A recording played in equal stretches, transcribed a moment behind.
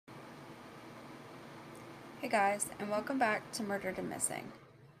Hey guys, and welcome back to Murdered and Missing.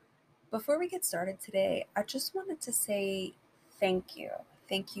 Before we get started today, I just wanted to say thank you.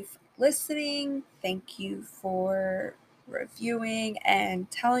 Thank you for listening. Thank you for reviewing and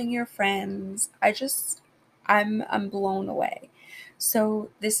telling your friends. I'm blown away.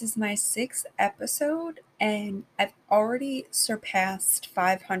 So this is my sixth episode and I've already surpassed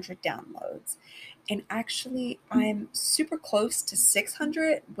 500 downloads. And actually, I'm super close to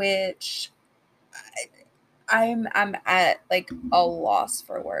 600, which I'm at like a loss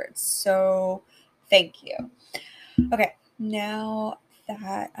for words. So thank you. Okay, now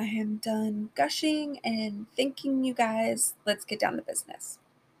that I am done gushing and thanking you guys, let's get down to business.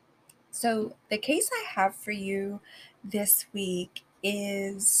 So the case I have for you this week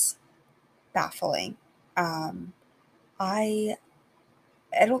is baffling. Um, I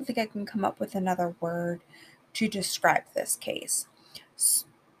I don't think I can come up with another word to describe this case.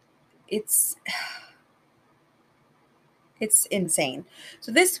 It's It's insane.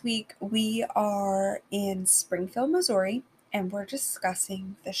 So this week we are in Springfield, Missouri, and we're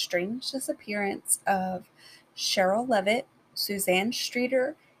discussing the strange disappearance of Cheryl Levitt, Suzanne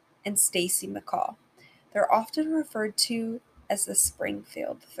Streeter, and Stacy McCall. They're often referred to as the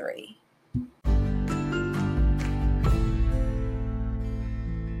Springfield Three.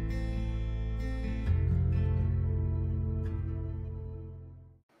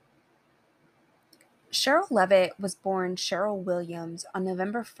 Cheryl Levitt was born Cheryl Williams on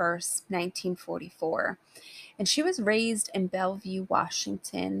November 1st, 1944, and she was raised in Bellevue,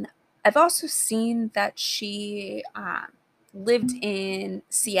 Washington. I've also seen that she lived in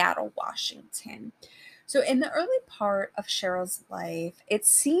Seattle, Washington. So, in the early part of Cheryl's life, it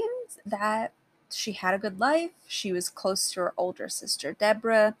seems that she had a good life. She was close to her older sister,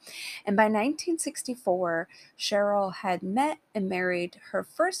 Deborah. And by 1964, Cheryl had met and married her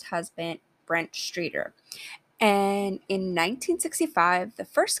first husband, Brent Streeter. And in 1965, the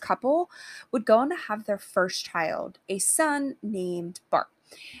first couple would go on to have their first child, a son named Bart.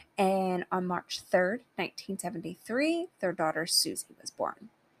 And on March 3rd, 1973, their daughter Susie was born.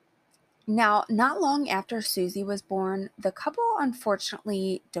 Now, not long after Susie was born, the couple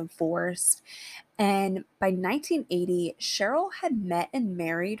unfortunately divorced. And by 1980, Cheryl had met and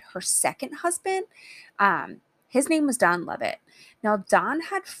married her second husband. His name was Don Levitt. Now, Don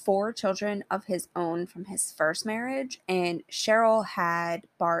had four children of his own from his first marriage, and Cheryl had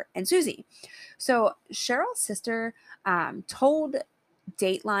Bart and Susie. So, Cheryl's sister told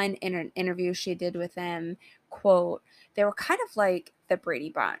Dateline in an interview she did with them, quote, they were kind of like the Brady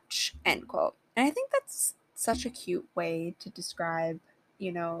Bunch, end quote. And I think that's such a cute way to describe,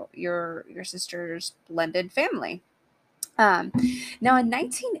 your sister's blended family. Um, Now in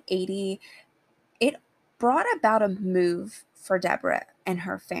 1980, it brought about a move for Deborah and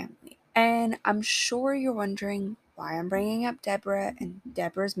her family. And I'm sure you're wondering why I'm bringing up Deborah and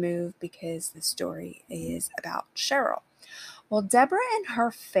Deborah's move, because the story is about Cheryl. Well, Deborah and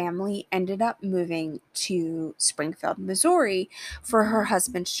her family ended up moving to Springfield, Missouri for her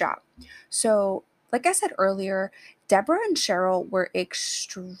husband's job. So, like I said earlier, Deborah and Cheryl were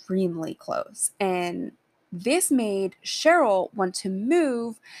extremely close, and this made Cheryl want to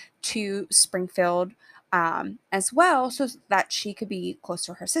move to Springfield as well so that she could be close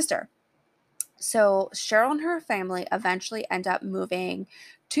to her sister. So Cheryl and her family eventually end up moving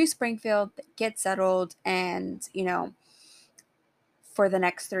to Springfield, get settled, and for the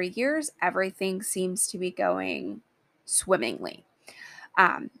next 3 years, everything seems to be going swimmingly.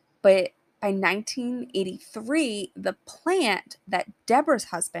 But by 1983, the plant that Deborah's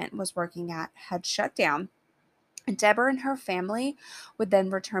husband was working at had shut down. And Deborah and her family would then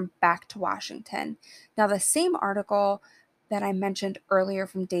return back to Washington. Now, the same article that I mentioned earlier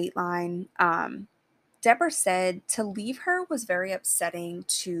from Dateline, Deborah said to leave her was very upsetting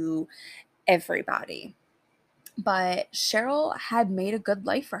to everybody. But Cheryl had made a good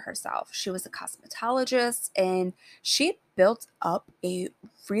life for herself. She was a cosmetologist and she had built up a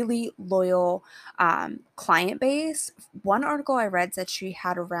really loyal client base. One article I read said she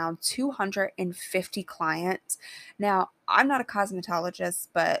had around 250 clients. Now, I'm not a cosmetologist,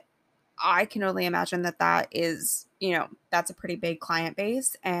 but I can only imagine that that is, that's a pretty big client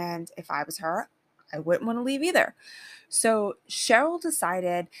base. And if I was her, I wouldn't want to leave either. So Cheryl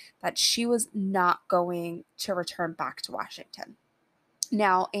decided that she was not going to return back to Washington.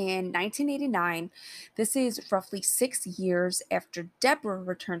 Now, in 1989, this is roughly 6 years after Deborah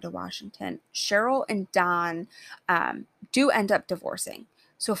returned to Washington, Cheryl and Don do end up divorcing.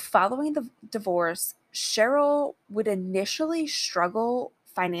 So, following the divorce, Cheryl would initially struggle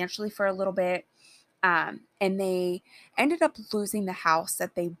financially for a little bit, and they ended up losing the house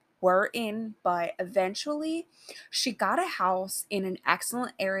that they were in, but eventually she got a house in an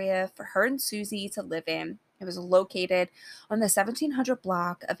excellent area for her and Susie to live in. It was located on the 1700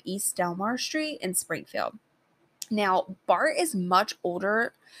 block of East Delmar Street in Springfield. Now, Bart is much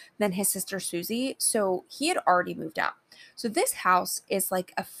older than his sister Susie, so he had already moved out. So this house is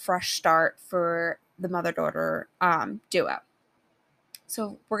like a fresh start for the mother-daughter duo.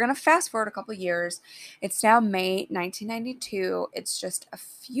 So we're going to fast forward a couple years. It's now May 1992. It's just a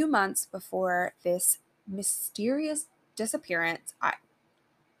few months before this mysterious disappearance.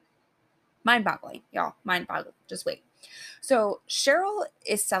 Mind-boggling, y'all. Mind-boggling. Just wait. So Cheryl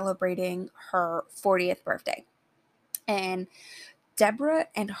is celebrating her 40th birthday. And Deborah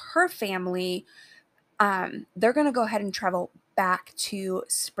and her family, they're going to go ahead and travel back to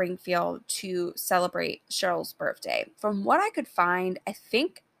Springfield to celebrate Cheryl's birthday. From what I could find, I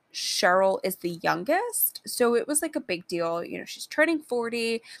think Cheryl is the youngest. So it was like a big deal. You know, she's turning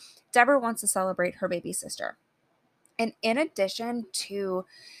 40. Deborah wants to celebrate her baby sister. And in addition to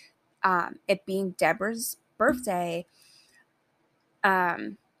it being Deborah's birthday,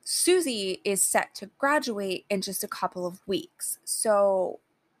 Susie is set to graduate in just a couple of weeks. So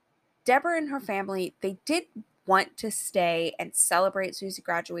Deborah and her family, they did want to stay and celebrate Susie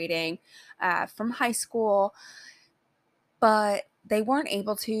graduating from high school, but they weren't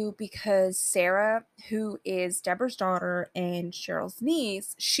able to because Sarah, who is Deborah's daughter and Cheryl's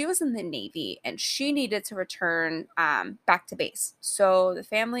niece, she was in the Navy and she needed to return back to base. So the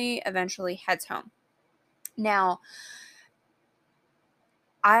family eventually heads home. Now,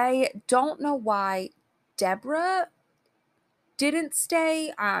 I don't know why Deborah didn't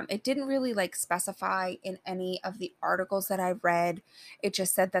stay. It didn't really like specify in any of the articles that I read. It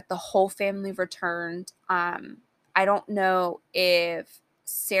just said that the whole family returned. I don't know if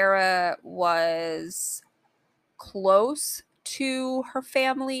Sarah was close to her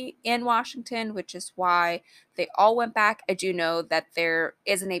family in Washington, which is why they all went back. I do know that there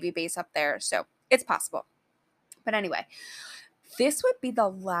is a Navy base up there, so it's possible. But anyway, this would be the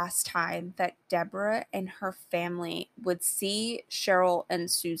last time that Deborah and her family would see Cheryl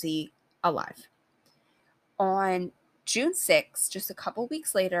and Susie alive. On June 6th, just a couple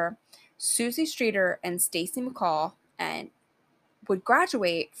weeks later, Susie Streeter and Stacy McCall would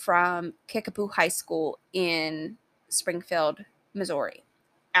graduate from Kickapoo High School in Springfield, Missouri.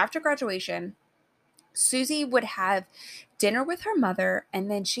 After graduation, Susie would have dinner with her mother, and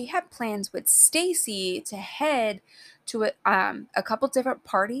then she had plans with Stacy to head to a couple different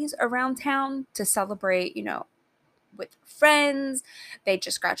parties around town to celebrate, you know, with friends. They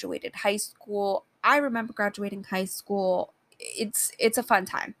just graduated high school. I remember graduating high school. It's a fun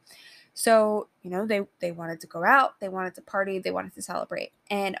time. So, you know, they wanted to go out, they wanted to party, they wanted to celebrate.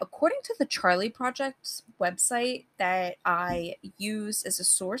 And according to the Charlie Project's website that I use as a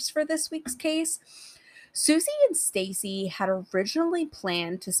source for this week's case, Susie and Stacy had originally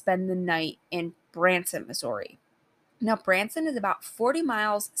planned to spend the night in Branson, Missouri. Now, Branson is about 40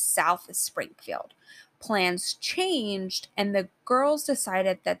 miles south of Springfield. Plans changed, and the girls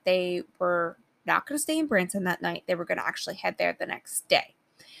decided that they were not going to stay in Branson that night. They were going to actually head there the next day.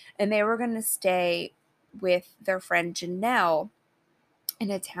 And they were going to stay with their friend Janelle in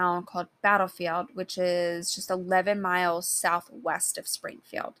a town called Battlefield, which is just 11 miles southwest of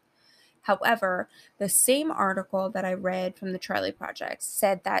Springfield. However, the same article that I read from the Charlie Project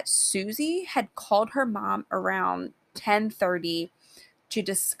said that Susie had called her mom around 10:30 to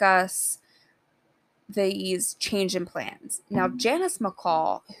discuss these change in plans. Now, Janice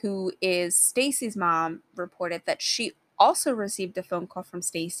McCall, who is Stacy's mom, reported that she also received a phone call from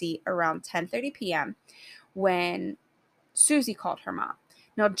Stacy around 10:30 p.m. when Susie called her mom.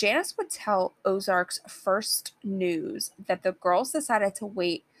 Now, Janice would tell Ozark's First News that the girls decided to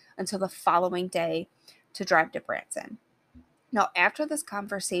wait until the following day to drive to Branson. Now, after this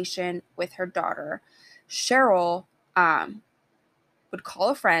conversation with her daughter, Cheryl would call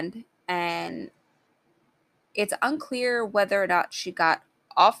a friend, and it's unclear whether or not she got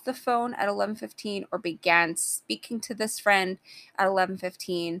off the phone at 11:15 or began speaking to this friend at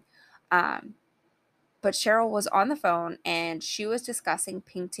 11:15. But Cheryl was on the phone and she was discussing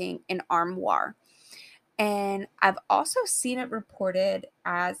painting an armoire. And I've also seen it reported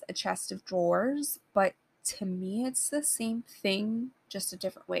as a chest of drawers, but to me, it's the same thing, just a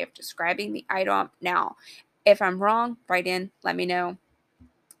different way of describing the item. Now, if I'm wrong, write in, let me know.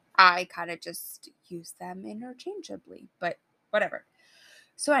 I kind of just use them interchangeably, but whatever.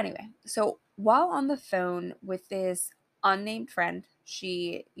 So anyway, so while on the phone with this unnamed friend,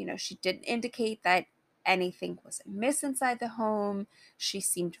 she didn't indicate that anything was amiss inside the home. She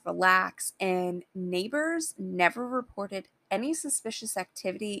seemed relaxed, and neighbors never reported any suspicious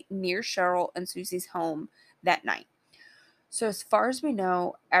activity near Cheryl and Susie's home that night. So as far as we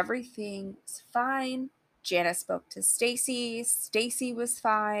know, everything's fine. Janice spoke to Stacy. Stacy was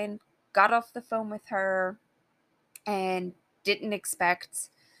fine. Got off the phone with her and didn't expect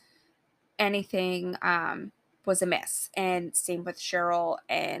anything was amiss. And same with Cheryl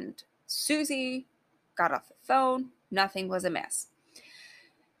and Susie. Got off the phone. Nothing was amiss.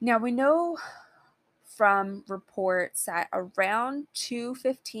 Now we know from reports that around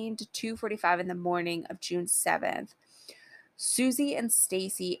 2:15 to 2:45 in the morning of June 7th, Susie and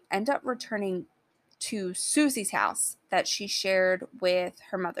Stacy end up returning to Susie's house that she shared with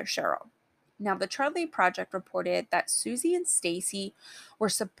her mother, Cheryl. Now, the Charlie Project reported that Susie and Stacy were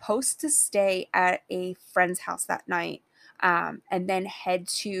supposed to stay at a friend's house that night and then head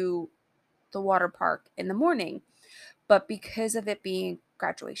to the water park in the morning. But because of it being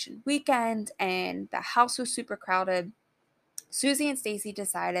graduation weekend and the house was super crowded, Susie and Stacy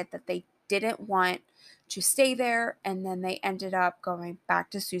decided that they didn't want to stay there, and then they ended up going back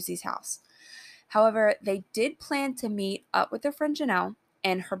to Susie's house. However, they did plan to meet up with their friend Janelle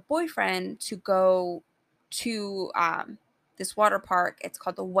and her boyfriend to go to this water park. It's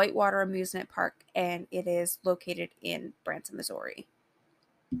called the Whitewater Amusement Park, and it is located in Branson, Missouri.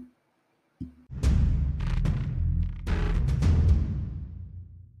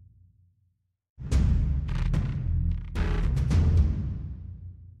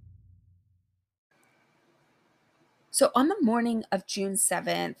 So on the morning of June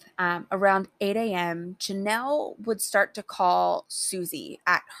 7th, around 8 a.m., Janelle would start to call Susie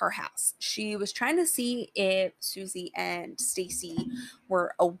at her house. She was trying to see if Susie and Stacy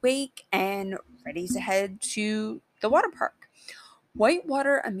were awake and ready to head to the water park.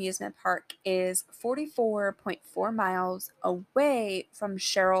 Whitewater Amusement Park is 44.4 miles away from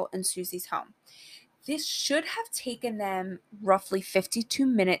Cheryl and Susie's home. This should have taken them roughly 52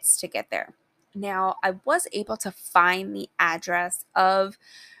 minutes to get there. Now, I was able to find the address of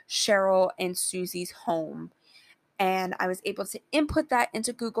Cheryl and Susie's home, and I was able to input that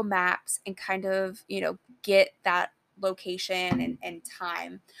into Google Maps and kind of, get that location and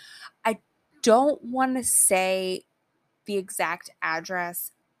time. I don't want to say the exact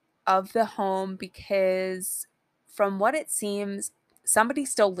address of the home because from what it seems, somebody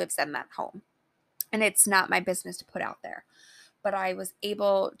still lives in that home. And it's not my business to put out there. But I was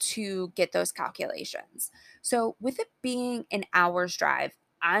able to get those calculations. So with it being an hour's drive,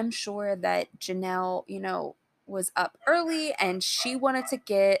 I'm sure that Janelle, was up early and she wanted to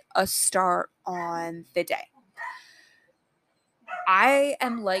get a start on the day. I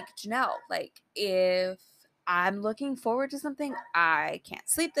am like Janelle. Like, if I'm looking forward to something, I can't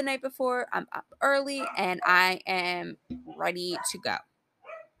sleep the night before. I'm up early and I am ready to go.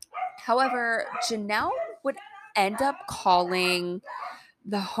 However, Janelle would end up calling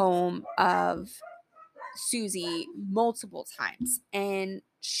the home of Susie multiple times, and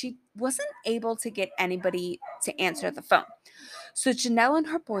she wasn't able to get anybody to answer the phone. So Janelle and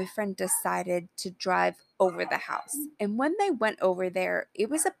her boyfriend decided to drive over the house. And when they went over there, it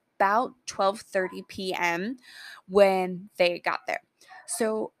was about 12:30 p.m. when they got there.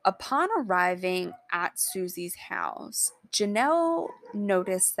 So upon arriving at Susie's house, Janelle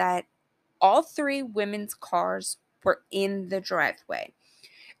noticed that all three women's cars were in the driveway.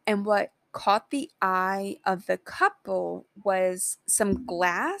 And what caught the eye of the couple was some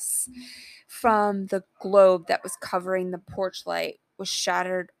glass from the globe that was covering the porch light was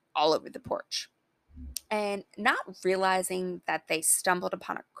shattered all over the porch. And not realizing that they stumbled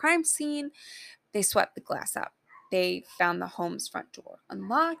upon a crime scene, they swept the glass up. They found the home's front door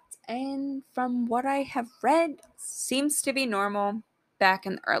unlocked, and from what I have read, seems to be normal back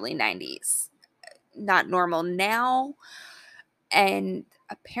in the early 90s. Not normal now, and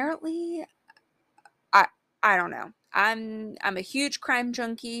apparently I I don't know. I'm a huge crime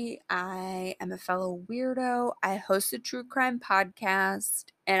junkie. I am a fellow weirdo. I host a true crime podcast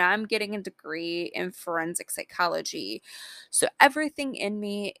and I'm getting a degree in forensic psychology. So everything in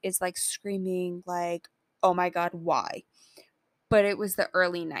me is like screaming like, "Oh my god, why?" But it was the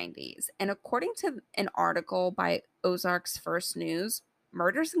early 90s. And according to an article by Ozark's First News,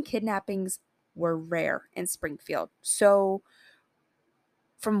 murders and kidnappings were rare in Springfield. So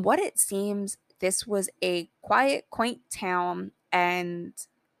from what it seems, this was a quiet, quaint town, and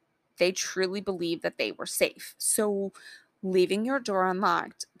they truly believed that they were safe. So leaving your door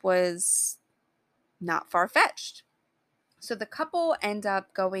unlocked was not far fetched. So the couple end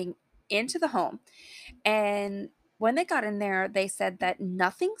up going into the home, and when they got in there, they said that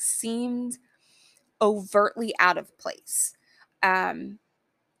nothing seemed overtly out of place. Um,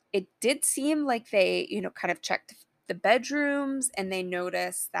 it did seem like they, kind of checked the bedrooms and they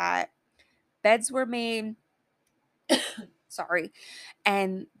noticed that beds were made. Sorry.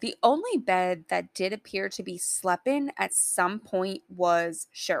 And the only bed that did appear to be slept in at some point was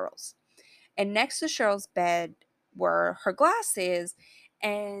Cheryl's. And next to Cheryl's bed were her glasses,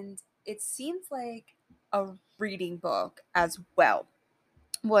 and it seems like a reading book as well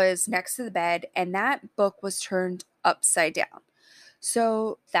was next to the bed, and that book was turned upside down.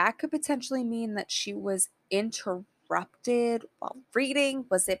 So that could potentially mean that she was interrupted while reading.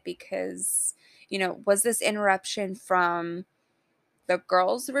 Was it because, was this interruption from the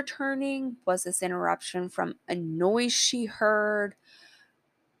girls returning? Was this interruption from a noise she heard?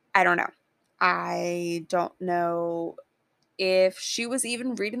 I don't know. I don't know if she was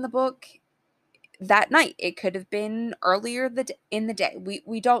even reading the book that night. It could have been earlier in the day.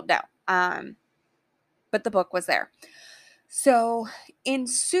 We don't know. But the book was there. So in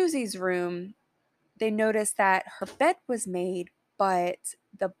Susie's room, they noticed that her bed was made, but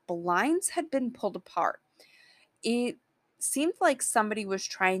the blinds had been pulled apart. It seemed like somebody was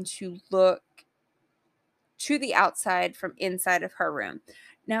trying to look to the outside from inside of her room.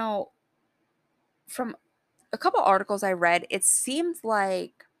 Now, from a couple articles I read, it seems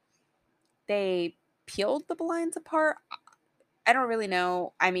like they peeled the blinds apart. I don't really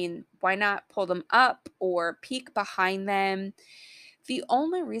know. I mean, why not pull them up or peek behind them? The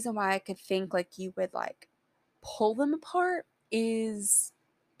only reason why I could think like you would like pull them apart is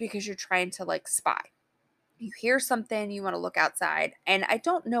because you're trying to like spy. You hear something, you want to look outside. And I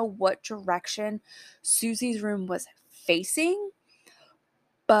don't know what direction Susie's room was facing,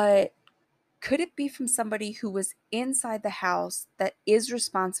 but could it be from somebody who was inside the house that is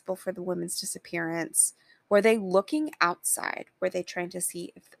responsible for the women's disappearance? Were they looking outside? Were they trying to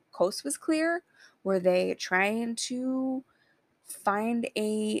see if the coast was clear? Were they trying to find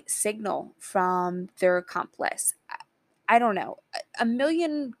a signal from their accomplice? I don't know. A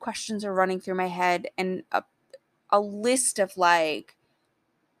million questions are running through my head, and a list of like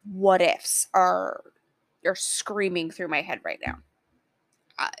what ifs are screaming through my head right now.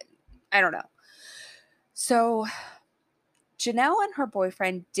 I, I don't know. So Janelle and her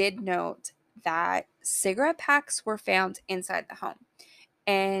boyfriend did note that cigarette packs were found inside the home.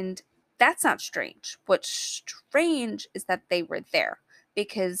 And that's not strange. What's strange is that they were there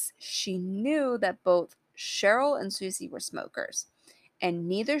because she knew that both Cheryl and Susie were smokers. And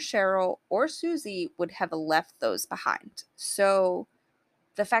neither Cheryl or Susie would have left those behind. So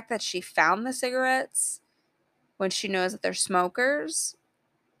the fact that she found the cigarettes when she knows that they're smokers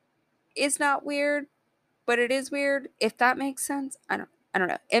is not weird, but it is weird if that makes sense. I don't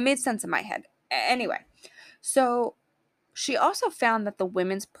know. It made sense in my head. Anyway, so she also found that the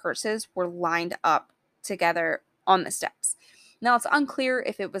women's purses were lined up together on the steps. Now it's unclear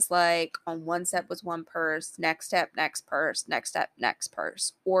if it was like on one step was one purse, next step, next purse, next step, next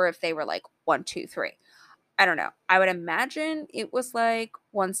purse, or if they were like one, two, three. I don't know. I would imagine it was like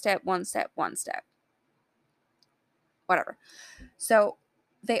one step, one step, one step. Whatever. So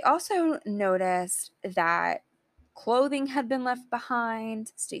they also noticed that clothing had been left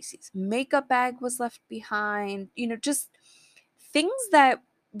behind, Stacy's makeup bag was left behind, just things that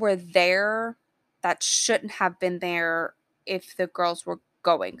were there that shouldn't have been there if the girls were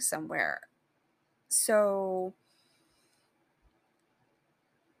going somewhere. So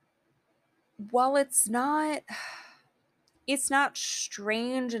while it's not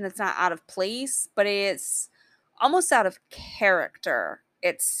strange and it's not out of place, but it's almost out of character,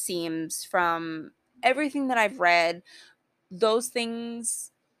 it seems, from everything that I've read. Those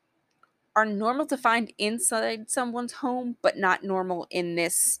things are normal to find inside someone's home, but not normal in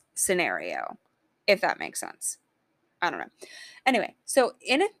this scenario, if that makes sense. I don't know. Anyway, so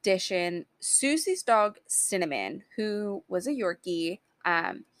in addition, Susie's dog Cinnamon, who was a Yorkie,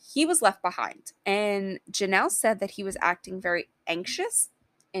 he was left behind. And Janelle said that he was acting very anxious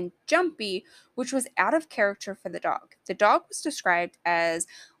and jumpy, which was out of character for the dog. The dog was described as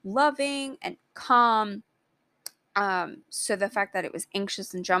loving and calm. So the fact that it was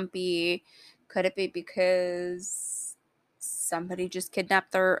anxious and jumpy, could it be because somebody just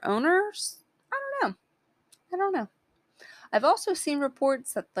kidnapped their owners? I don't know. I don't know. I've also seen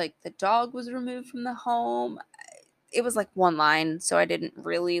reports that like the dog was removed from the home. It was like one line, so I didn't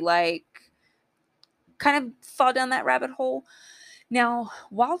really like kind of fall down that rabbit hole. Now,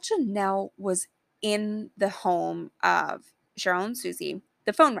 while Janelle was in the home of Cheryl and Susie,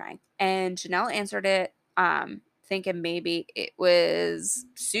 the phone rang and Janelle answered it, thinking maybe it was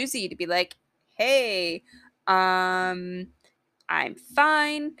Susie to be like, hey, I'm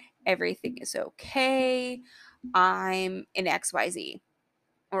fine. everything is okay. I'm in XYZ,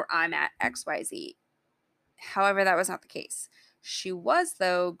 or I'm at XYZ. However, that was not the case. She was,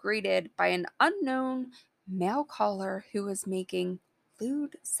 though, greeted by an unknown male caller who was making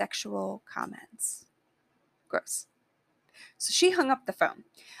lewd sexual comments. Gross. So she hung up the phone.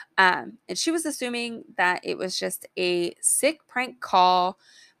 And she was assuming that it was just a sick prank call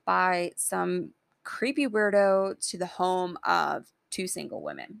by some creepy weirdo to the home of two single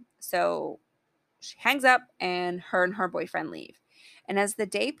women. So she hangs up, and her boyfriend leave. And as the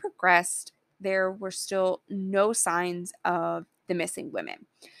day progressed, there were still no signs of the missing women.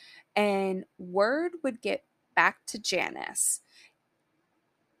 And word would get back to Janice,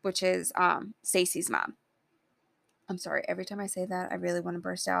 which is Stacy's mom. I'm sorry, every time I say that, I really want to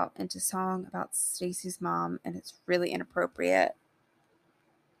burst out into song about Stacy's mom, and it's really inappropriate.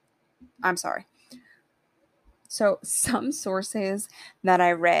 I'm sorry. So, some sources that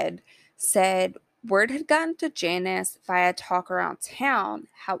I read said word had gotten to Janice via talk around town.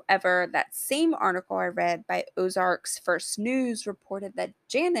 However, that same article I read by Ozark's First News reported that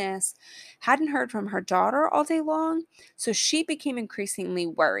Janice hadn't heard from her daughter all day long, so she became increasingly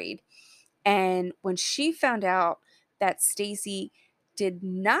worried. And when she found out that Stacy did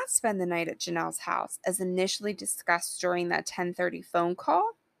not spend the night at Janelle's house, as initially discussed during that 10:30 phone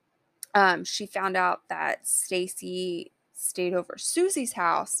call, she found out that Stacy stayed over Susie's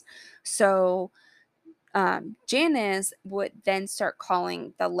house. So Janice would then start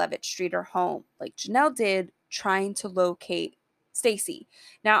calling the Levitt Streeter home, like Janelle did, trying to locate Stacy.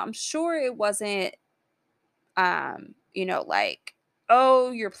 Now, I'm sure it wasn't, like,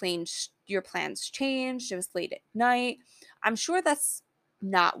 oh, your plans changed. It was late at night. I'm sure that's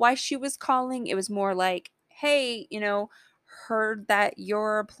not why she was calling. It was more like, hey, heard that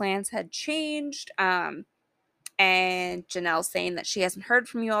your plans had changed. And Janelle saying that she hasn't heard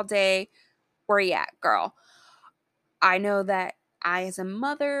from you all day. Where you at, girl? I know that I, as a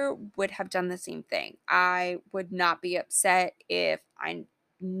mother, would have done the same thing. I would not be upset if I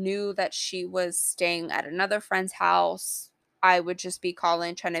knew that she was staying at another friend's house. I would just be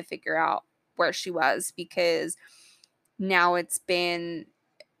calling, trying to figure out where she was, because now it's been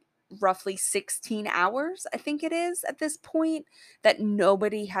roughly 16 hours, I think it is at this point, that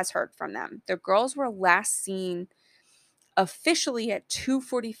nobody has heard from them. The girls were last seen officially at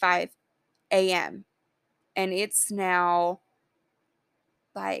 2:45 a.m. and it's now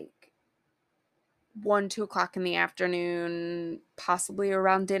like 1, 2 o'clock in the afternoon, possibly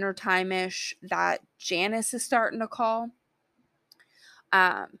around dinner time-ish, that Janice is starting to call.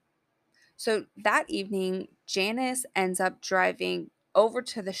 Um, so that evening, Janice ends up driving over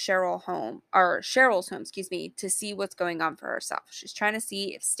to the Cheryl's home, excuse me, to see what's going on for herself. She's trying to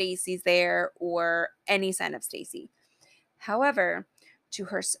see if Stacy's there or any sign of Stacy. However, to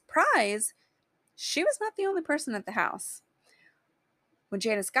her surprise, she was not the only person at the house. When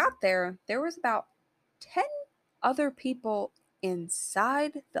Janice got there, there was about 10 other people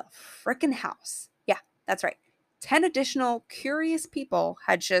inside the frickin' house. Yeah, that's right. 10 additional curious people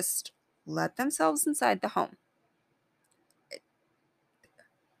had just let themselves inside the home.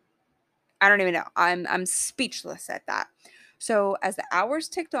 I don't even know. I'm speechless at that. So as the hours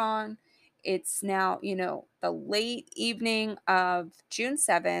ticked on, it's now, the late evening of June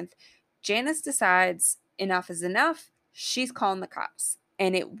 7th. Janice decides enough is enough. She's calling the cops.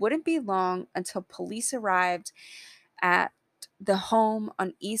 And it wouldn't be long until police arrived at the home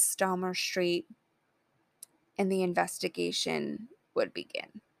on East Dahmer Street, and the investigation would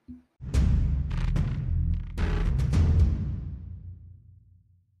begin.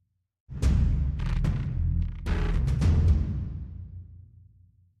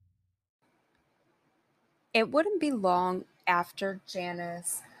 It wouldn't be long after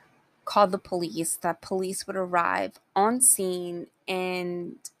Janice called the police that police would arrive on scene,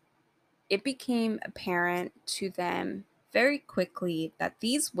 and it became apparent to them very quickly that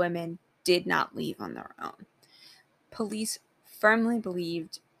these women did not leave on their own. Police firmly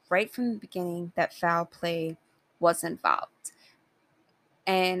believed right from the beginning that foul play was involved.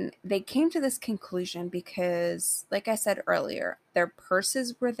 And they came to this conclusion because, like I said earlier, their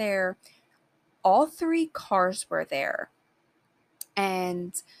purses were there, all three cars were there,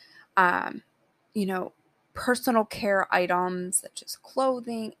 and um, you know, personal care items such as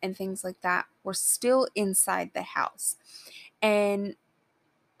clothing and things like that were still inside the house. And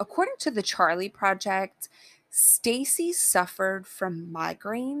according to the Charlie Project, Stacy suffered from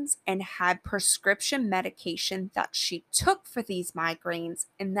migraines and had prescription medication that she took for these migraines,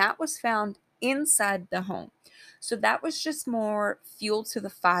 and that was found inside the home. So that was just more fuel to the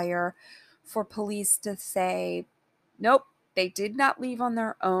fire for police to say, nope, They did not leave on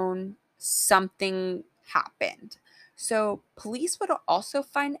their own. Something happened. So police would also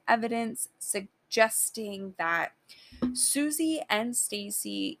find evidence suggesting that Susie and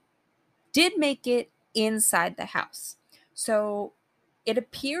Stacy did make it inside the house. So it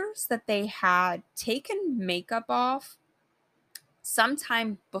appears that they had taken makeup off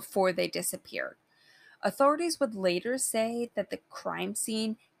sometime before they disappeared. Authorities would later say that the crime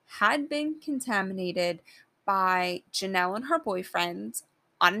scene had been contaminated by Janelle and her boyfriend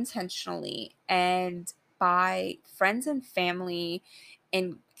unintentionally, and by friends and family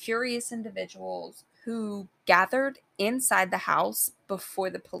and curious individuals who gathered inside the house before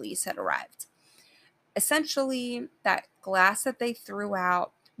the police had arrived. Essentially, that glass that they threw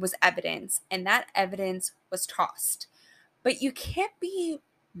out was evidence, and that evidence was tossed. But you can't be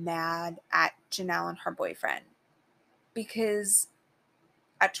mad at Janelle and her boyfriend, because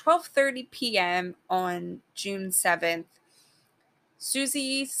at 12:30 p.m. on June 7th,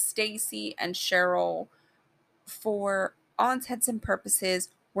 Susie, Stacy, and Cheryl, for all intents and purposes,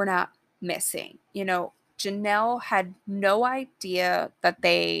 were not missing. Janelle had no idea that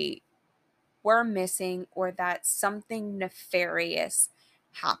they were missing or that something nefarious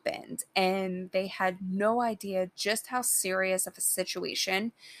happened. And they had no idea just how serious of a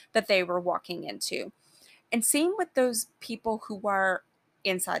situation that they were walking into. And same with those people who were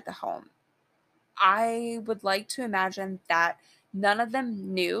inside the home. I would like to imagine that none of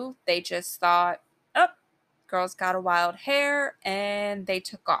them knew. They just thought, oh, girl's got a wild hair, and they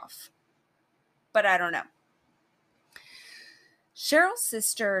took off. But I don't know. Cheryl's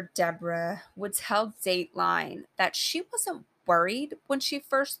sister, Deborah, would tell Dateline that she wasn't worried when she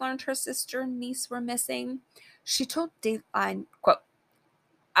first learned her sister and niece were missing. She told Dateline, quote,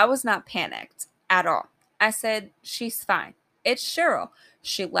 "I was not panicked at all. I said, she's fine. It's Cheryl.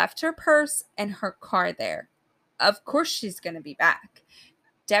 She left her purse and her car there. Of course she's going to be back."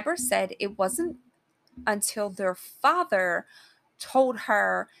 Deborah said it wasn't until their father told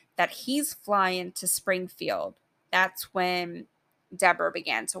her that he's flying to Springfield. That's when Deborah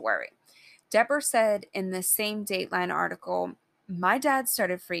began to worry. Deborah said in the same Dateline article, "My dad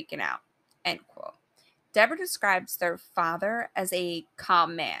started freaking out," end quote. Deborah describes their father as a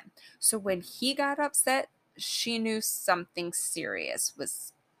calm man. So when he got upset, she knew something serious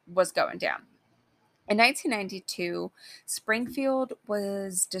was going down. In 1992, Springfield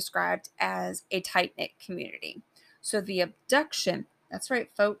was described as a tight-knit community. So the abduction, that's right,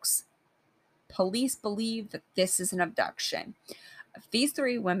 folks, police believe that this is an abduction. These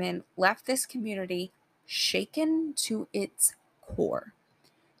three women left this community shaken to its core.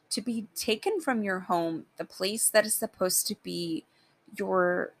 To be taken from your home, the place that is supposed to be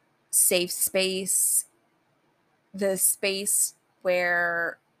your safe space, the space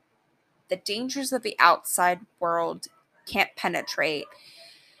where the dangers of the outside world can't penetrate,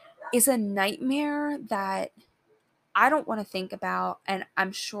 is a nightmare that I don't want to think about, and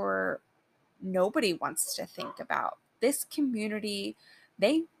I'm sure nobody wants to think about. This community,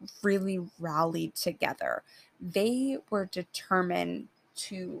 they really rallied together. They were determined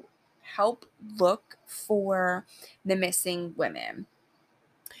to help look for the missing women.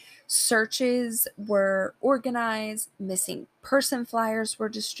 Searches were organized, missing person flyers were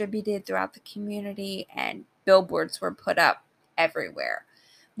distributed throughout the community, and billboards were put up everywhere.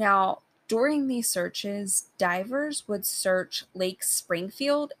 Now, during these searches, divers would search Lake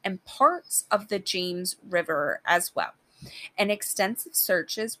Springfield and parts of the James River as well. And extensive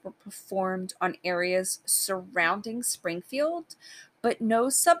searches were performed on areas surrounding Springfield, but no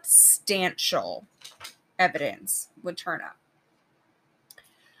substantial evidence would turn up.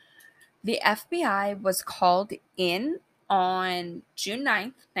 The FBI was called in on June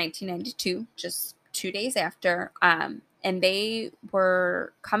 9th, 1992, just 2 days after, and they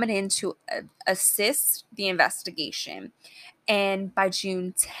were coming in to assist the investigation. And by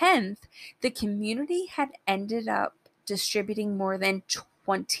June 10th, the community had ended up distributing more than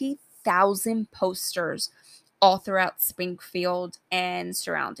 20,000 posters all throughout Springfield and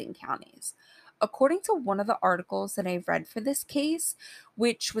surrounding counties. According to one of the articles that I read for this case,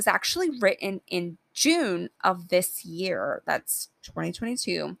 which was actually written in June of this year, that's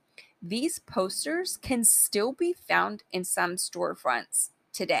 2022, these posters can still be found in some storefronts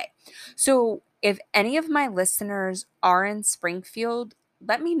today. So if any of my listeners are in Springfield,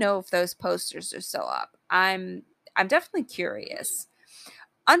 let me know if those posters are still up. I'm definitely curious.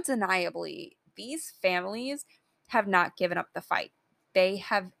 Undeniably, these families have not given up the fight. They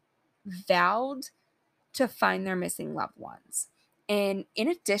have vowed to find their missing loved ones. And in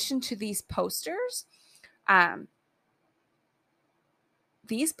addition to um,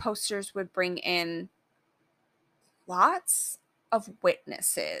 these posters would bring in lots of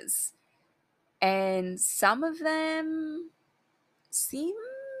witnesses, and some of them seem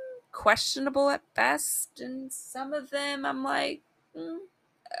questionable at best, and some of them I'm like,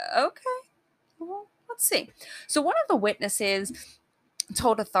 okay, well, let's see. So one of the witnesses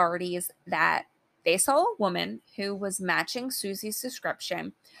told authorities that they saw a woman who was matching Susie's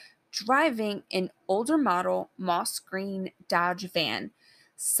description driving an older model moss green Dodge van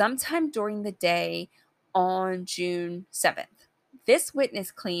sometime during the day on June 7th. This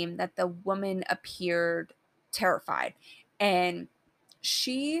witness claimed that the woman appeared terrified, and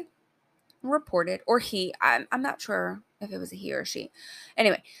she reported, or he, I'm not sure if it was a he or she.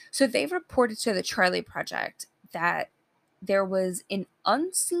 Anyway, so they reported to the Charlie Project that there was an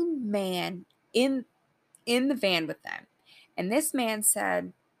unseen man in the van with them. And this man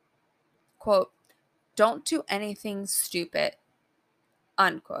said, quote, "Don't do anything stupid,"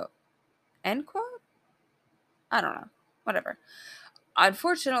 unquote. End quote? I don't know. Whatever.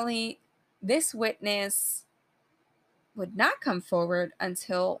 Unfortunately, this witness would not come forward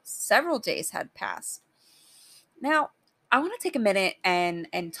until several days had passed. Now, I want to take a minute and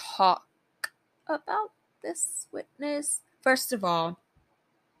talk about this witness. First of all,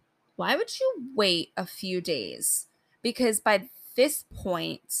 why would you wait a few days? Because by this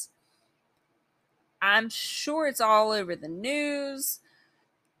point, I'm sure it's all over the news.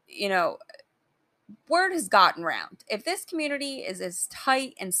 You know, word has gotten around. If this community is as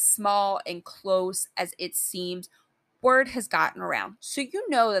tight and small and close as it seems, word has gotten around. So you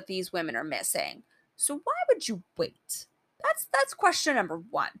know that these women are missing. So why would you wait? That's question number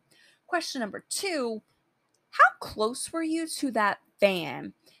one. Question number two, how close were you to that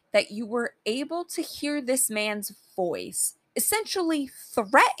van that you were able to hear this man's voice essentially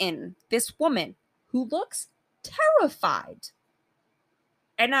threaten this woman who looks terrified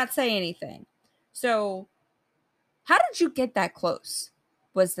and not say anything? So, how did you get that close?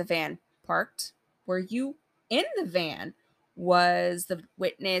 Was the van parked? Were you in the van? Was the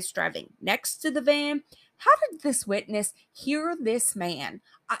witness driving next to the van? How did this witness hear this man?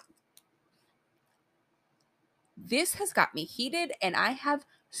 This has got me heated, and I have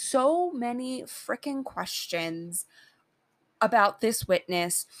so many freaking questions about this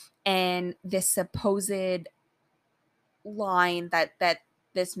witness and this supposed line that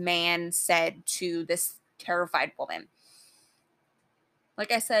this man said to this terrified woman.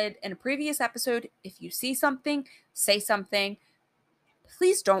 Like I said in a previous episode, if you see something, say something.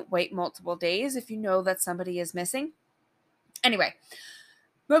 Please don't wait multiple days if you know that somebody is missing. Anyway,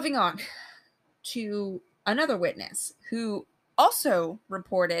 moving on to another witness who also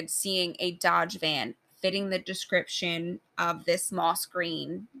reported seeing a Dodge van fitting the description of this moss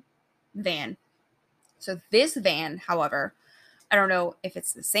green van. So this van, however, I don't know if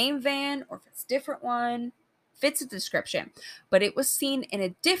it's the same van or if it's a different one, fits the description, but it was seen in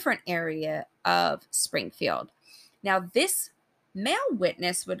a different area of Springfield. Now, this male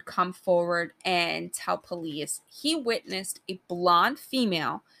witness would come forward and tell police he witnessed a blonde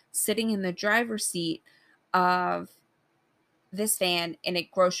female sitting in the driver's seat of this van in a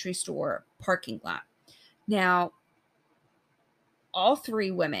grocery store parking lot. Now, all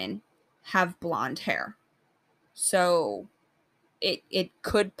three women have blonde hair. So it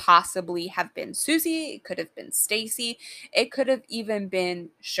could possibly have been Susie, it could have been Stacy, it could have even been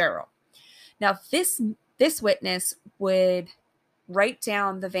Cheryl. Now, this witness would write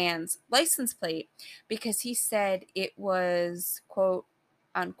down the van's license plate because he said it was, quote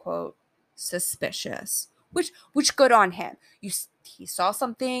unquote, suspicious. Which good on him. He saw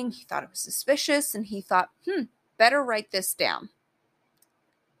something, he thought it was suspicious, and he thought, better write this down.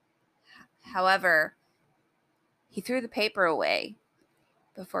 However, he threw the paper away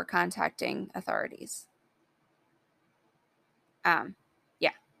before contacting authorities.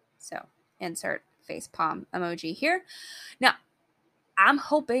 Yeah. So insert face palm emoji here. Now, I'm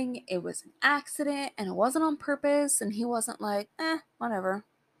hoping it was an accident and it wasn't on purpose and he wasn't like, whatever.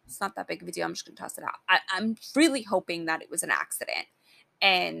 It's not that big of a deal. I'm just going to toss it out. I'm really hoping that it was an accident.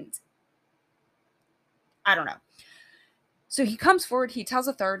 And I don't know. So he comes forward, he tells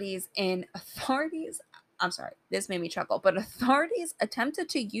authorities, and authorities, I'm sorry, this made me chuckle, but authorities attempted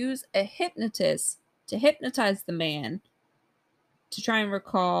to use a hypnotist to hypnotize the man to try and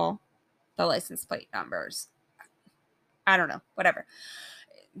recall the license plate numbers. I don't know, whatever.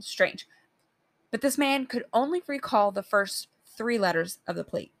 Strange. But this man could only recall the first 3 letters of the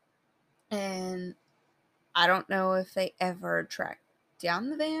plate. And I don't know if they ever tracked down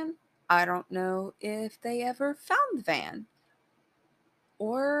the van. I don't know if they ever found the van.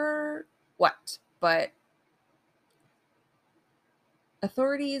 Or what. But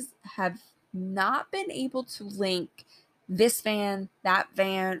authorities have not been able to link this van, that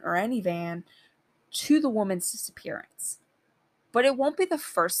van, or any van to the woman's disappearance. But it won't be the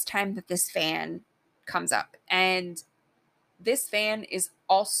first time that this van comes up. And this van is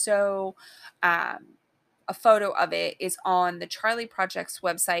also, a photo of it is on the Charlie Project's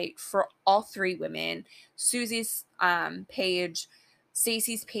website for all three women: Susie's page,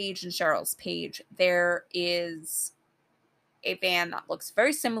 Stacy's page, and Cheryl's page. There is a van that looks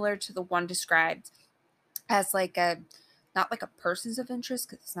very similar to the one described as like a, not like a person's of interest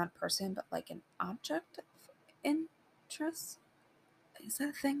because it's not a person, but like an object of interest. Is that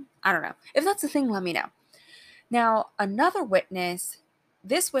a thing? I don't know. If that's a thing, let me know. Now, another witness,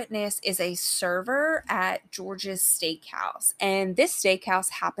 this witness is a server at George's Steakhouse. And this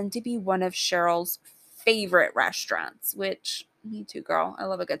steakhouse happened to be one of Cheryl's favorite restaurants, which, me too, girl. I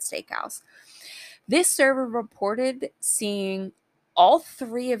love a good steakhouse. This server reported seeing all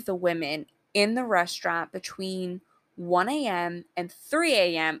three of the women in the restaurant between 1 a.m. and 3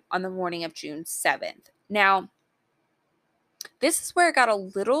 a.m. on the morning of June 7th. Now, this is where it got a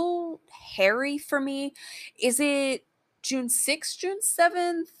little hairy for me. Is it June 6th, June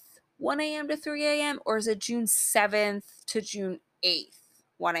 7th, 1 a.m. to 3 a.m.? Or is it June 7th to June 8th,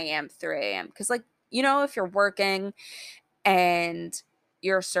 1 a.m., 3 a.m.? Because, like, you know, if you're working and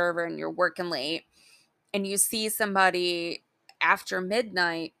you're a server and you're working late and you see somebody after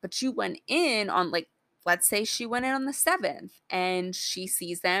midnight, but you went in on, like, let's say she went in on the 7th and she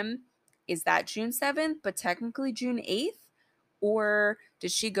sees them, is that June 7th, but technically June 8th? Or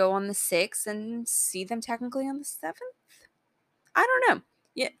did she go on the 6th and see them technically on the 7th? I don't know.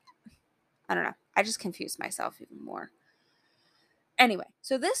 Yeah, I don't know. I just confused myself even more. Anyway,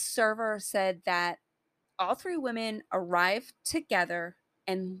 so this server said that all three women arrived together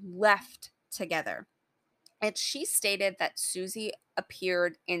and left together. And she stated that Susie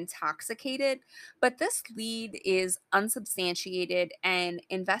appeared intoxicated, but this lead is unsubstantiated, and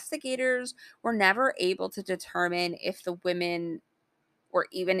investigators were never able to determine if the women were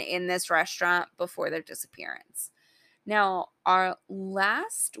even in this restaurant before their disappearance. Now, our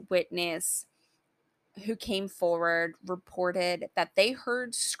last witness who came forward reported that they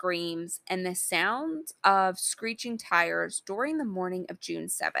heard screams and the sound of screeching tires during the morning of June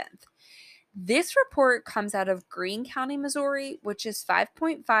 7th. This report comes out of Greene County, Missouri, which is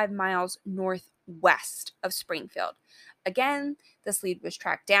 5.5 miles northwest of Springfield. Again, this lead was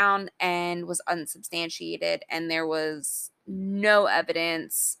tracked down and was unsubstantiated, and there was no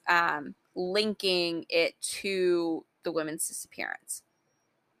evidence linking it to the women's disappearance.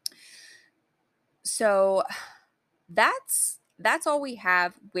 So that's all we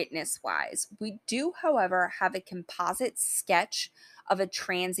have witness-wise. We do, however, have a composite sketch of a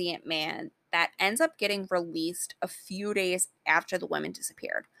transient man that ends up getting released a few days after the women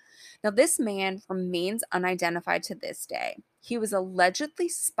disappeared. Now, this man remains unidentified to this day. He was allegedly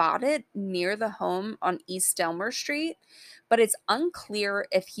spotted near the home on East Delmer Street, but it's unclear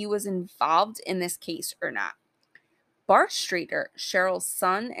if he was involved in this case or not. Bart Streeter, Cheryl's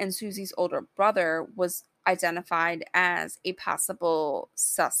son and Susie's older brother, was identified as a possible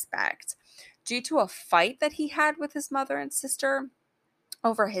suspect due to a fight that he had with his mother and sister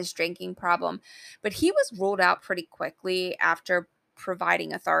over his drinking problem, but he was ruled out pretty quickly after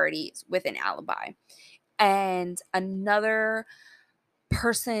providing authorities with an alibi. And another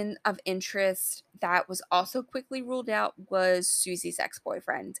person of interest that was also quickly ruled out was Susie's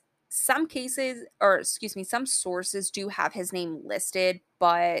ex-boyfriend. Some cases, or excuse me, some sources do have his name listed,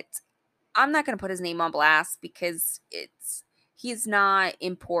 but I'm not going to put his name on blast because he's not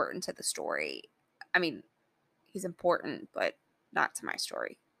important to the story. I mean, he's important, but not to my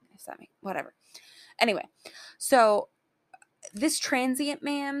story. If that makes whatever. Anyway, so this transient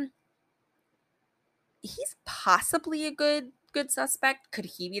man, he's possibly a good suspect. Could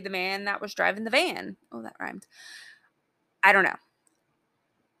he be the man that was driving the van? Oh, that rhymed. I don't know.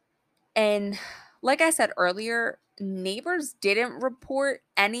 And like I said earlier, neighbors didn't report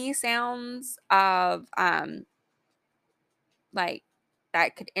any sounds of like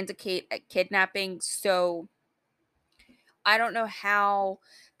that could indicate a kidnapping. So I don't know how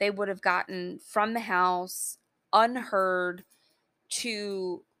they would have gotten from the house unheard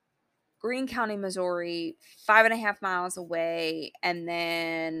to Greene County, Missouri, 5.5 miles away, and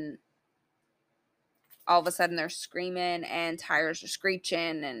then all of a sudden they're screaming and tires are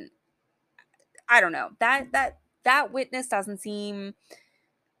screeching, and I don't know. That witness doesn't seem,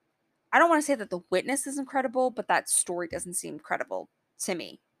 I don't want to say that the witness is incredible, but that story doesn't seem credible to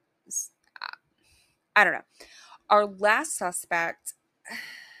me. I don't know. Our last suspect,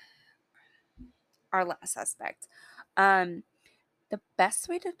 our last suspect, um The best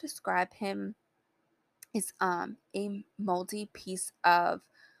way to describe him is a moldy piece of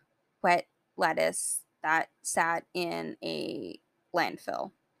wet lettuce that sat in a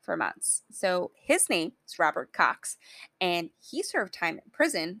landfill for months. So his name is Robert Cox, and he served time in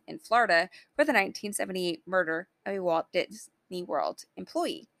prison in Florida for the 1978 murder of a Walt Disney World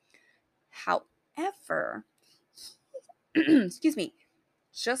employee. However, excuse me,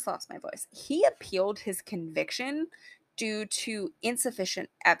 just lost my voice. He appealed his conviction due to insufficient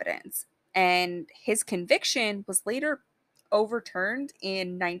evidence, and his conviction was later overturned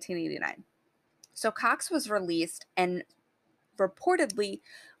in 1989. So Cox was released and reportedly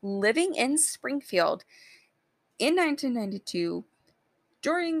living in Springfield in 1992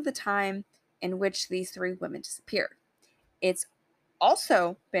 during the time in which these three women disappeared. It's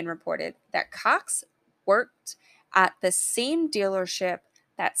also been reported that Cox worked at the same dealership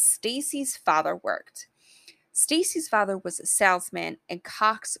that Stacy's father worked. Stacy's father was a salesman, and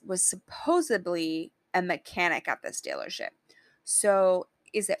Cox was supposedly a mechanic at this dealership. So,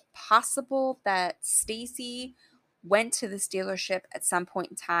 is it possible that Stacy went to this dealership at some point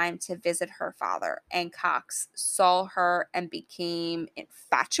in time to visit her father, and Cox saw her and became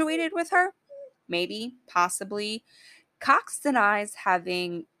infatuated with her? Maybe, possibly. Cox denies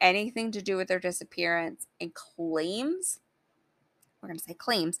having anything to do with their disappearance and claims, we're going to say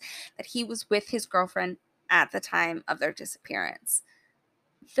claims, that he was with his girlfriend at the time of their disappearance.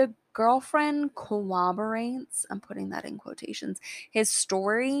 The girlfriend corroborates, I'm putting that in quotations, his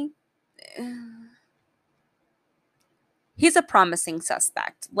story. He's a promising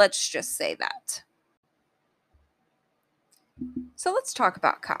suspect. Let's just say that. So let's talk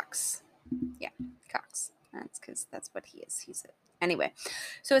about Cox. Yeah, Cox. That's because that's what he is. He's it. Anyway,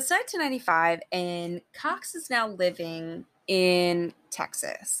 so it's 1995, and Cox is now living in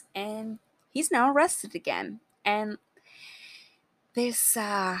Texas, and he's now arrested again. And this,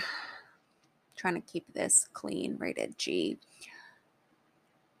 trying to keep this clean, rated G,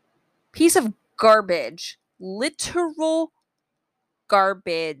 piece of garbage, literal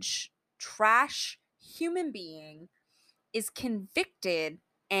garbage, trash human being is convicted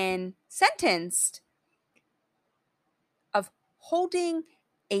and sentenced of holding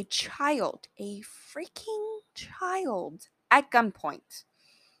a child, a freaking child, at gunpoint.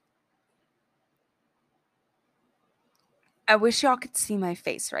 I wish y'all could see my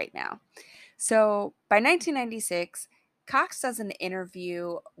face right now. So by 1996, Cox does an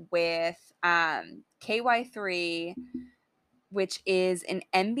interview with KY3, which is an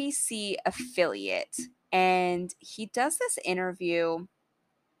NBC affiliate. And he does this interview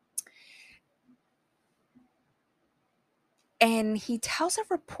and he tells a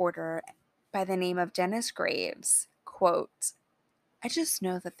reporter by the name of Dennis Graves, quote, "I just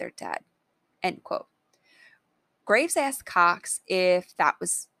know that they're dead," end quote. Graves asked Cox if that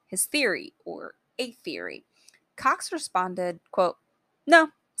was his theory or a theory. Cox responded, quote,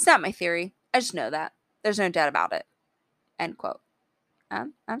 "No, it's not my theory. I just know that. There's no doubt about it," end quote.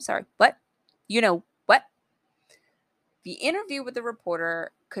 I'm sorry. What? You know what? The interview with the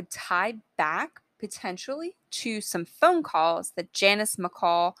reporter could tie back potentially to some phone calls that Janice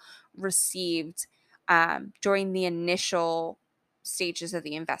McCall received during the initial stages of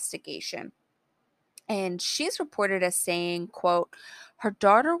the investigation. And she's reported as saying, quote, "Her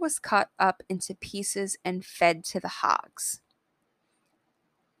daughter was cut up into pieces and fed to the hogs."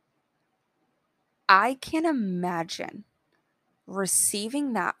 I can imagine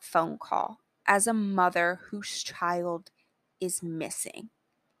receiving that phone call as a mother whose child is missing.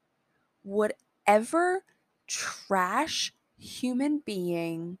 Whatever trash human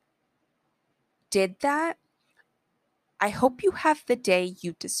being did that, I hope you have the day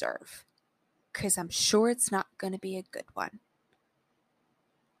you deserve, because I'm sure it's not going to be a good one.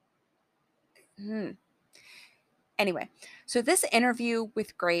 Anyway, so this interview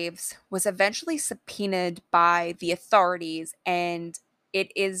with Graves was eventually subpoenaed by the authorities, and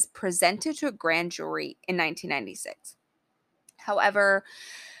it is presented to a grand jury in 1996. However,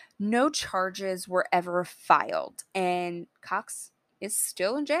 no charges were ever filed, and Cox is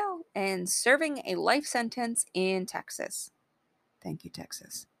still in jail and serving a life sentence in Texas. Thank you,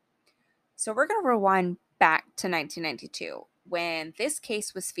 Texas. So we're going to rewind back to 1992 when this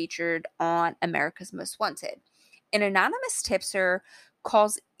case was featured on America's Most Wanted. An anonymous tipster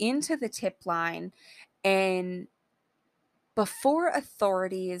calls into the tip line, and before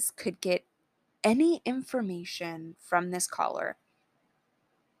authorities could get any information from this caller,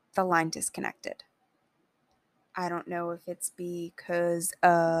 the line disconnected. I don't know if it's because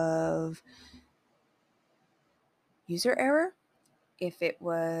of user error, if it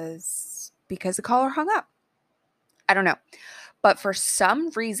was because the caller hung up. I don't know. But for some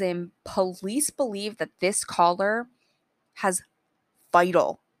reason, police believe that this caller has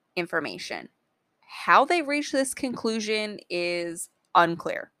vital information. How they reach this conclusion is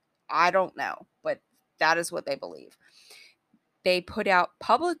unclear. I don't know, but that is what they believe. They put out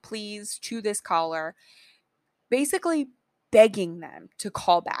public pleas to this caller, basically begging them to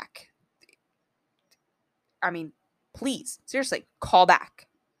call back. I mean, please, seriously, call back.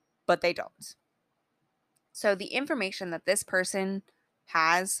 But they don't. So the information that this person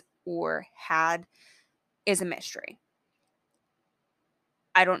has or had is a mystery.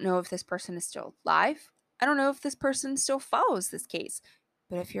 I don't know if this person is still alive. I don't know if this person still follows this case.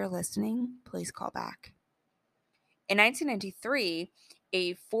 But if you're listening, please call back. In 1993,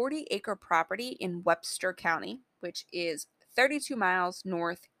 a 40-acre property in Webster County, which is 32 miles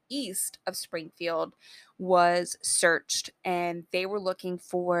northeast of Springfield, was searched, and they were looking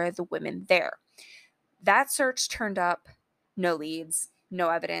for the women there. That search turned up no leads, no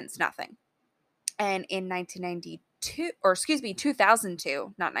evidence, nothing. And in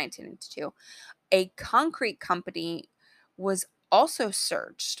 2002, not 1992, a concrete company was also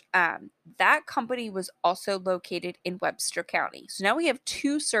searched. That company was also located in Webster County. So now we have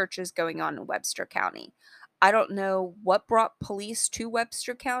two searches going on in Webster County. I don't know what brought police to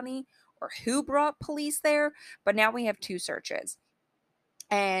Webster County or who brought police there, but now we have two searches.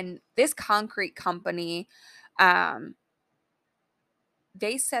 And this concrete company, they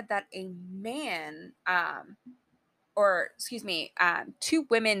said that a man, two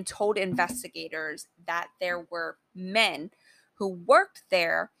women told investigators that there were men who worked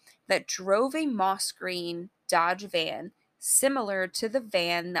there that drove a moss green Dodge van similar to the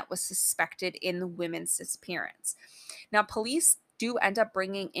van that was suspected in the women's disappearance. Now, police do end up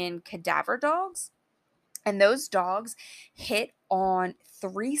bringing in cadaver dogs, and those dogs hit on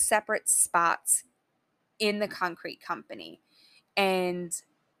 3 separate spots in the concrete company, and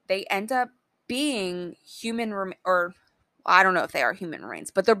they end up being or I don't know if they are human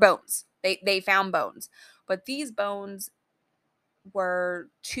remains, but they're bones. They found bones, but these bones were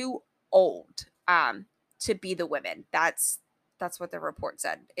too old to be the women. That's what the report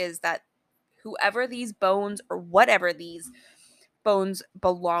said, is that whoever these bones or whatever these bones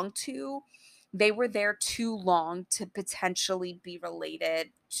belong to, they were there too long to potentially be related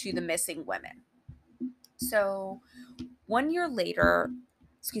to the missing women. So 1 year later,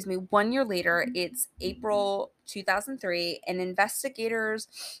 1 year later, it's April 2003, and investigators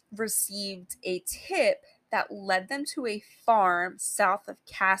received a tip that led them to a farm south of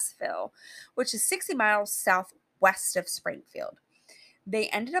Cassville, which is 60 miles southwest of Springfield. They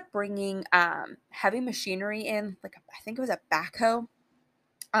ended up bringing heavy machinery in, like I think it was a backhoe,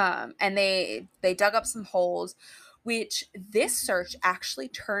 and they dug up some holes, which this search actually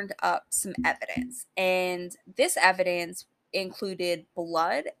turned up some evidence. And this evidence included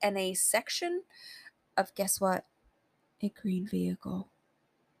blood and a section of, guess what? A green vehicle.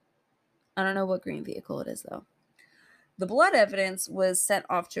 I don't know what green vehicle it is, though. The blood evidence was sent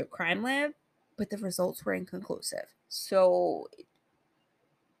off to a crime lab, but the results were inconclusive. So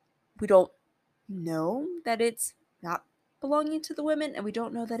we don't know that it's not belonging to the women, and we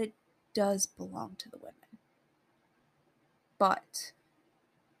don't know that it does belong to the women. But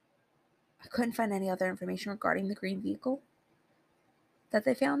I couldn't find any other information regarding the green vehicle that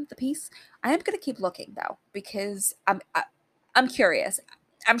they found, the piece. I am going to keep looking, though, because I'm curious.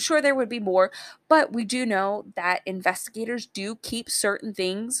 I'm sure there would be more, but we do know that investigators do keep certain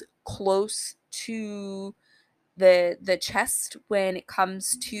things close to the chest when it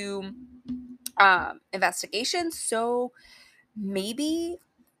comes to investigations. So maybe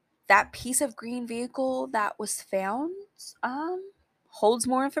that piece of green vehicle that was found holds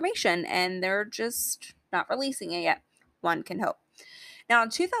more information, and they're just not releasing it yet. One can hope. Now, in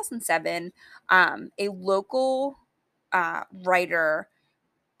 2007, a local writer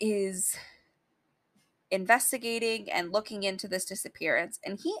is investigating and looking into this disappearance,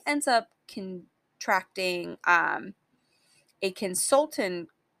 and he ends up contracting a consulting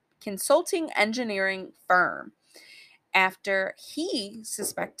engineering firm after he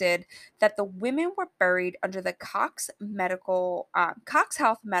suspected that the women were buried under the Cox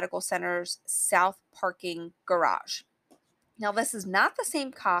Health Medical Center's south parking garage. Now, this is not the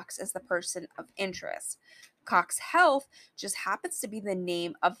same Cox as the person of interest. Cox Health just happens to be the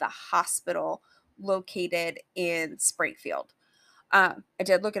name of the hospital located in Springfield. I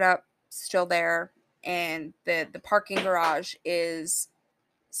did look it up, still there, and the parking garage is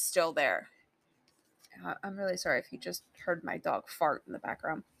still there. I'm really sorry if you just heard my dog fart in the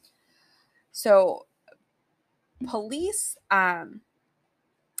background. So police end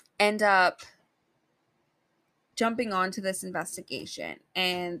up jumping onto this investigation,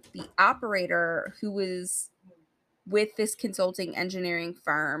 and the operator who was with this consulting engineering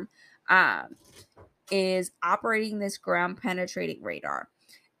firm um, is operating this ground penetrating radar.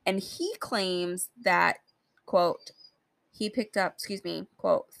 And he claims that, quote, he picked up,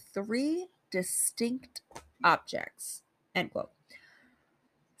 quote, three distinct objects, end quote.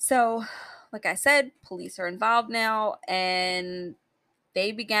 So, like I said, police are involved now, and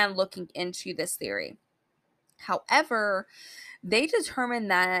they began looking into this theory. However, they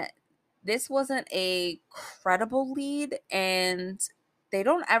determined that this wasn't a credible lead, and they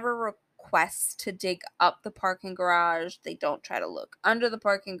don't ever request to dig up the parking garage. They don't try to look under the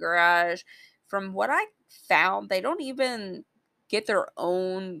parking garage. From what I found, they don't even get their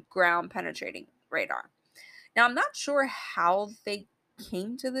own ground penetrating radar. Now, I'm not sure how they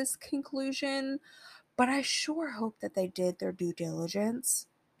came to this conclusion, but I sure hope that they did their due diligence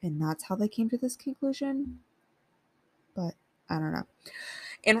and that's how they came to this conclusion. But I don't know.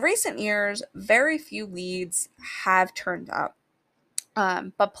 In recent years, very few leads have turned up.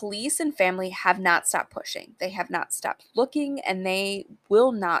 But police and family have not stopped pushing. They have not stopped looking, and they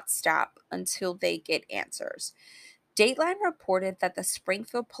will not stop until they get answers. Dateline reported that the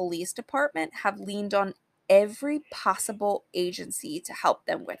Springfield Police Department have leaned on every possible agency to help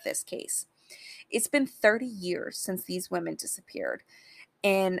them with this case. It's been 30 years since these women disappeared.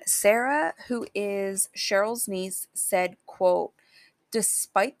 And Sarah, who is Cheryl's niece, said, quote,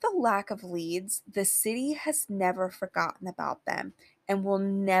 "Despite the lack of leads, the city has never forgotten about them and will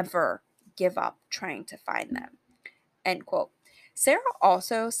never give up trying to find them." End quote. Sarah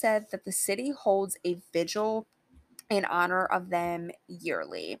also said that the city holds a vigil in honor of them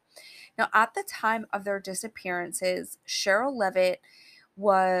yearly. Now, at the time of their disappearances, Cheryl Levitt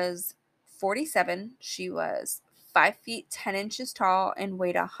was 47. She was 5 feet 10 inches tall and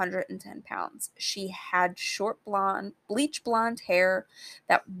weighed 110 pounds. She had short blonde, bleach blonde hair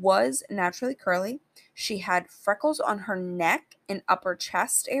that was naturally curly. She had freckles on her neck and upper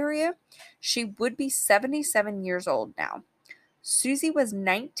chest area. She would be 77 years old now. Susie was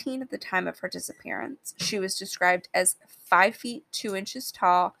 19 at the time of her disappearance. She was described as 5 feet 2 inches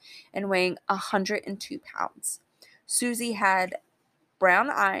tall and weighing 102 pounds. Susie had brown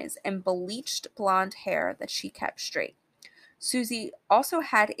eyes and bleached blonde hair that she kept straight. Susie also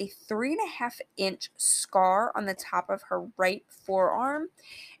had a 3.5-inch scar on the top of her right forearm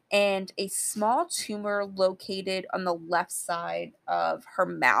and a small tumor located on the left side of her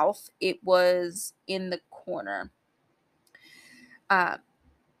mouth. It was in the corner. Um,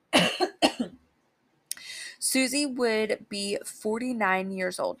 Susie would be 49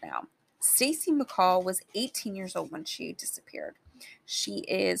 years old now. Stacy McCall was 18 years old when she disappeared. She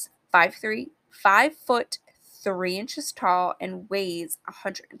is 5'3", 5 foot 3 inches tall, and weighs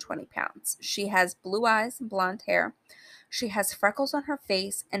 120 pounds. She has blue eyes and blonde hair. She has freckles on her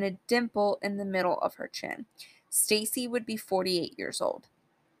face and a dimple in the middle of her chin. Stacy would be 48 years old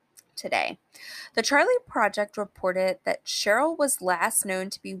today. The Charlie Project reported that Cheryl was last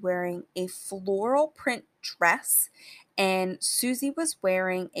known to be wearing a floral print dress, and Susie was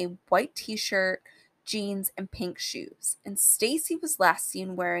wearing a white t-shirt, jeans, and pink shoes. And Stacy was last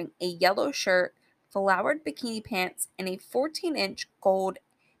seen wearing a yellow shirt, flowered bikini pants, and a 14-inch gold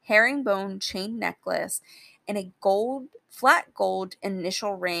herringbone chain necklace, and a flat gold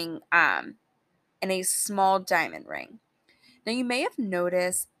initial ring, and a small diamond ring. Now, you may have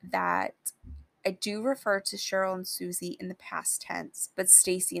noticed that I do refer to Cheryl and Susie in the past tense, but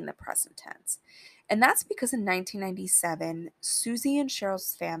Stacy in the present tense. And that's because in 1997, Susie and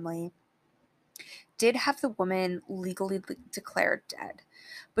Cheryl's family did have the woman legally declared dead.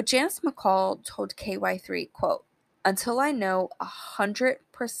 But Janice McCall told KY3, quote, "Until I know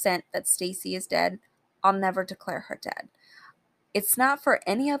 100% that Stacy is dead, I'll never declare her dead. It's not for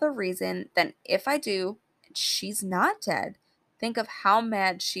any other reason than if I do, and she's not dead, think of how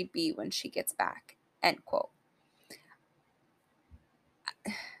mad she'd be when she gets back." End quote.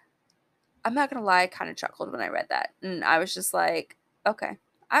 I'm not gonna lie, I kind of chuckled when I read that, and I was just like, okay,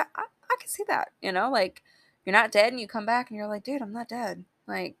 I can see that, like you're not dead, and you come back, and you're like, dude, I'm not dead,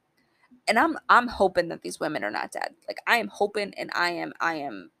 like, and I'm hoping that these women are not dead. Like, I am hoping, and I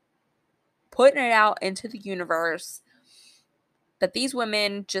am putting it out into the universe that these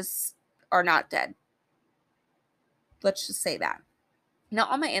women just are not dead. Let's just say that. Now,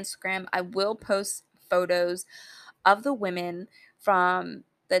 on my Instagram, I will post photos of the women from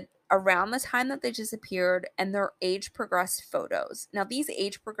around the time that they disappeared and their age progressed photos. Now, these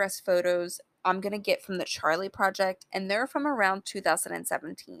age progressed photos I'm going to get from the Charlie Project, and they're from around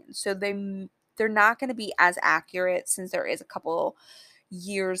 2017. So they're not going to be as accurate since there is a couple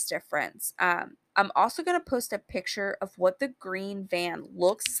years difference. I'm also going to post a picture of what the green van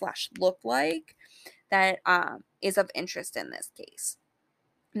look like that is of interest in this case.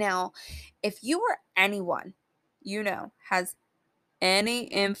 Now, if you or anyone you know has any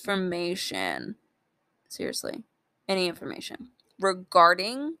information, seriously, any information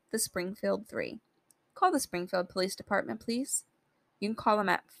regarding the Springfield Three, call the Springfield Police Department, please. You can call them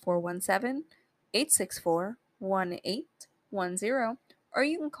at 417-864-1810, or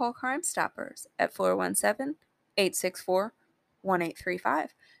you can call Crime Stoppers at 417-864-1835.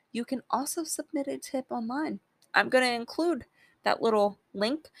 You can also submit a tip online. I'm going to include that little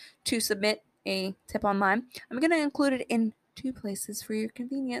link to submit a tip online. I'm going to include it in two places for your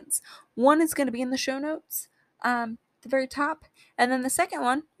convenience. One is going to be in the show notes, the very top, and then the second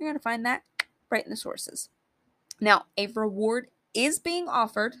one, you're going to find that right in the sources. Now, a reward is being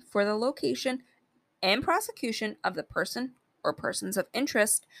offered for the location and prosecution of the person or persons of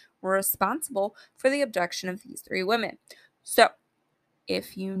interest responsible for the abduction of these three women. So,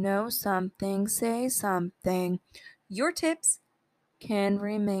 if you know something, say something. Your tips can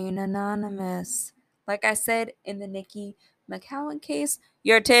remain anonymous. Like I said in the Nikki McCowan case,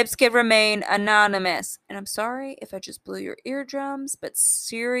 your tips can remain anonymous. And I'm sorry if I just blew your eardrums, but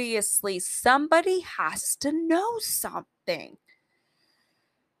seriously, somebody has to know something.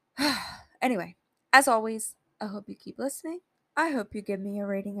 Anyway, as always, I hope you keep listening. I hope you give me a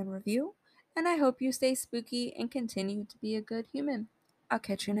rating and review. And I hope you stay spooky and continue to be a good human. I'll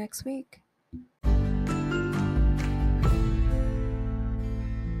catch you next week.